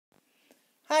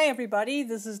Hi everybody,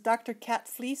 this is Dr. Kat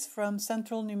Fleece from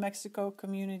Central New Mexico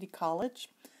Community College.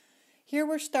 Here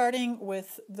we're starting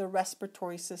with the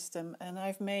respiratory system, and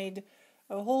I've made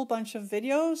a whole bunch of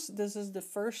videos. This is the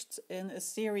first in a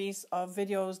series of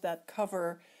videos that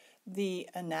cover the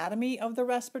anatomy of the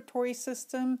respiratory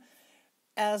system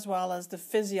as well as the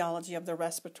physiology of the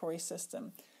respiratory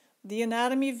system. The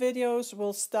anatomy videos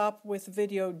will stop with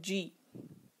video G.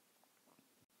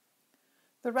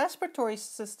 The respiratory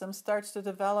system starts to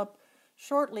develop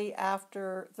shortly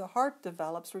after the heart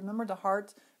develops. Remember, the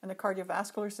heart and the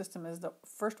cardiovascular system is the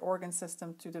first organ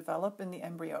system to develop in the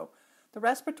embryo. The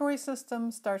respiratory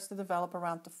system starts to develop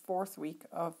around the 4th week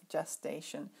of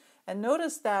gestation. And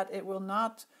notice that it will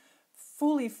not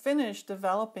fully finish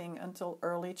developing until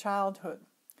early childhood.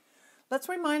 Let's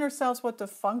remind ourselves what the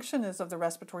function is of the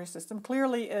respiratory system.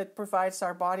 Clearly, it provides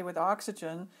our body with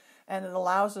oxygen and it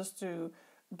allows us to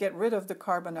get rid of the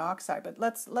carbon dioxide. But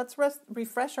let's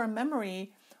refresh our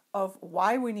memory of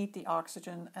why we need the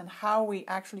oxygen and how we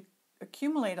actually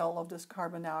accumulate all of this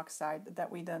carbon dioxide that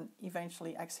we then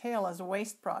eventually exhale as a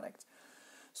waste product.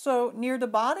 So near the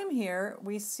bottom here,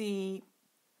 we see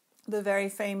the very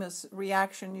famous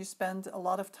reaction you spend a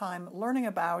lot of time learning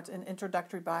about in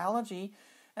introductory biology.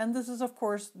 And this is, of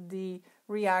course, the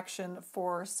reaction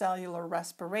for cellular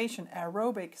respiration,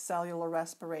 aerobic cellular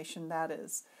respiration, that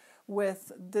is,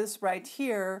 with this right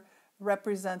here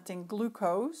representing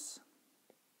glucose.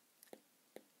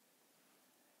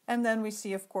 And then we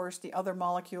see, of course, the other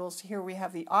molecules. Here we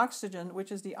have the oxygen,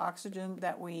 which is the oxygen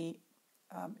that we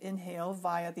inhale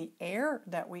via the air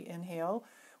that we inhale.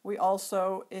 We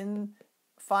also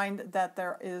find that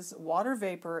there is water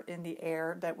vapor in the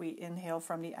air that we inhale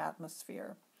from the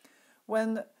atmosphere.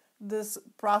 When this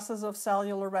process of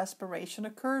cellular respiration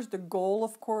occurs, the goal,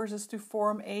 of course, is to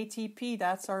form ATP.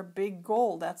 That's our big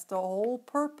goal. That's the whole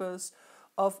purpose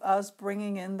of us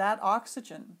bringing in that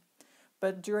oxygen.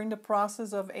 But during the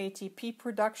process of ATP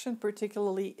production,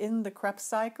 particularly in the Krebs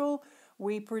cycle,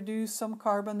 we produce some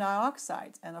carbon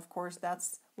dioxide. And of course,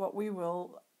 that's what we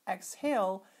will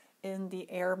exhale in the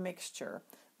air mixture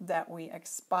that we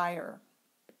expire.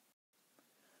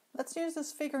 Let's use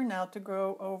this figure now to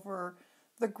go over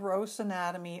the gross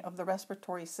anatomy of the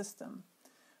respiratory system.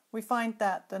 We find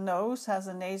that the nose has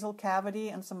a nasal cavity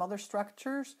and some other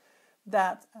structures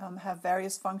that have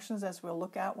various functions, as we'll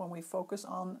look at when we focus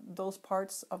on those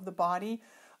parts of the body,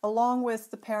 along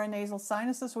with the paranasal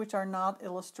sinuses, which are not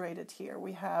illustrated here.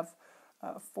 We have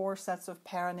 4 sets of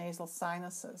paranasal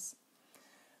sinuses.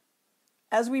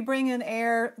 As we bring in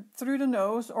air through the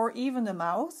nose or even the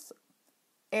mouth,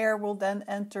 air will then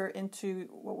enter into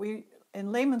what we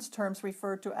in layman's terms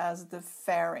refer to as the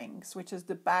pharynx, which is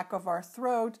the back of our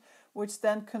throat, which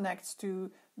then connects to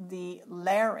the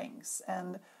larynx.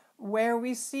 And where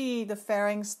we see the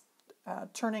pharynx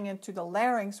turning into the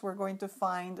larynx, we're going to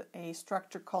find a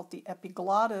structure called the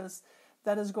epiglottis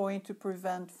that is going to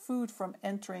prevent food from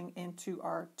entering into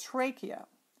our trachea.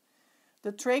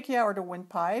 The trachea, or the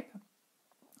windpipe,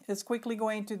 is quickly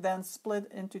going to then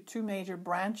split into 2 major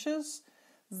branches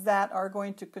that are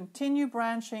going to continue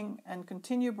branching and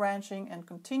continue branching and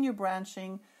continue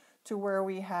branching to where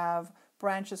we have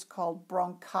branches called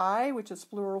bronchi, which is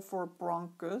plural for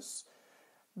bronchus.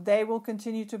 They will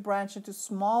continue to branch into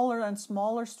smaller and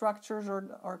smaller structures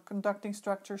or conducting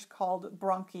structures called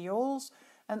bronchioles.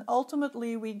 And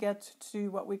ultimately we get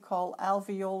to what we call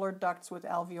alveolar ducts with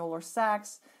alveolar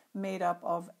sacs made up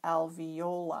of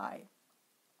alveoli.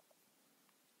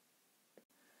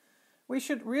 We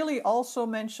should really also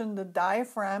mention the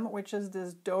diaphragm, which is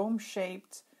this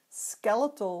dome-shaped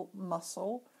skeletal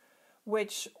muscle,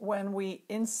 which when we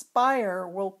inspire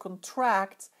will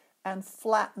contract and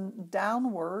flatten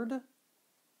downward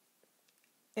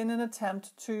in an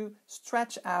attempt to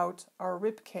stretch out our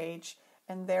rib cage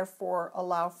and therefore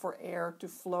allow for air to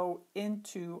flow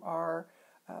into our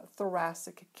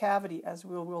thoracic cavity, as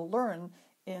we will learn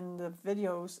in the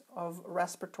videos of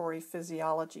respiratory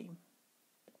physiology.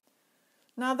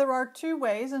 Now, there are 2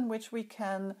 ways in which we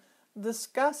can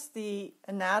discuss the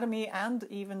anatomy and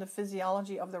even the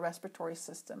physiology of the respiratory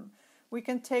system. We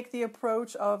can take the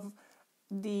approach of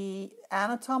the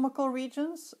anatomical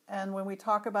regions, and when we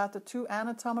talk about the 2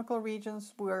 anatomical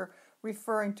regions, we're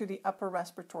referring to the upper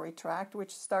respiratory tract,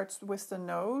 which starts with the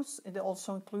nose. It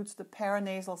also includes the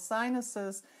paranasal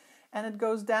sinuses, and it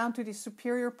goes down to the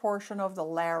superior portion of the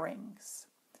larynx.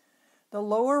 The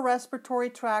lower respiratory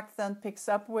tract then picks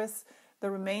up with the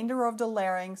remainder of the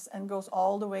larynx and goes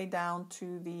all the way down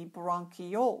to the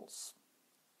bronchioles.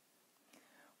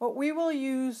 What we will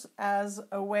use as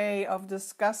a way of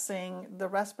discussing the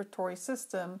respiratory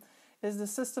system is the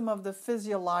system of the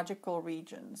physiological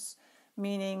regions.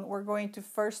 meaning we're going to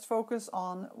first focus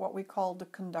on what we call the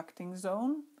conducting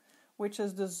zone, which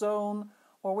is the zone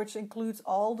or which includes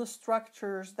all the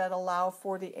structures that allow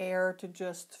for the air to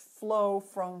just flow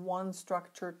from one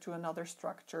structure to another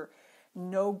structure.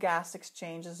 No gas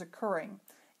exchange is occurring.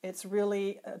 It's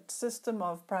really a system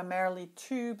of primarily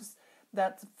tubes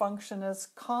that function as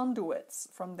conduits.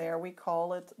 From there we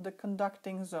call it the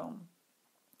conducting zone.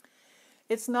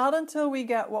 It's not until we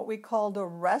get what we call the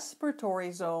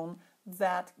respiratory zone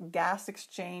that gas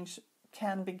exchange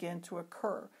can begin to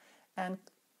occur. And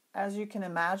as you can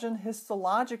imagine,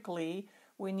 histologically,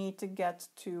 we need to get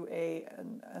to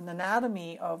an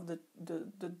anatomy of the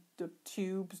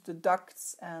tubes, the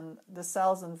ducts, and the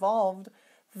cells involved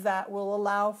that will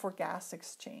allow for gas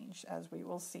exchange, as we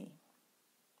will see.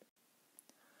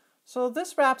 So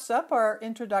this wraps up our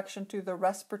introduction to the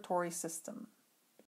respiratory system.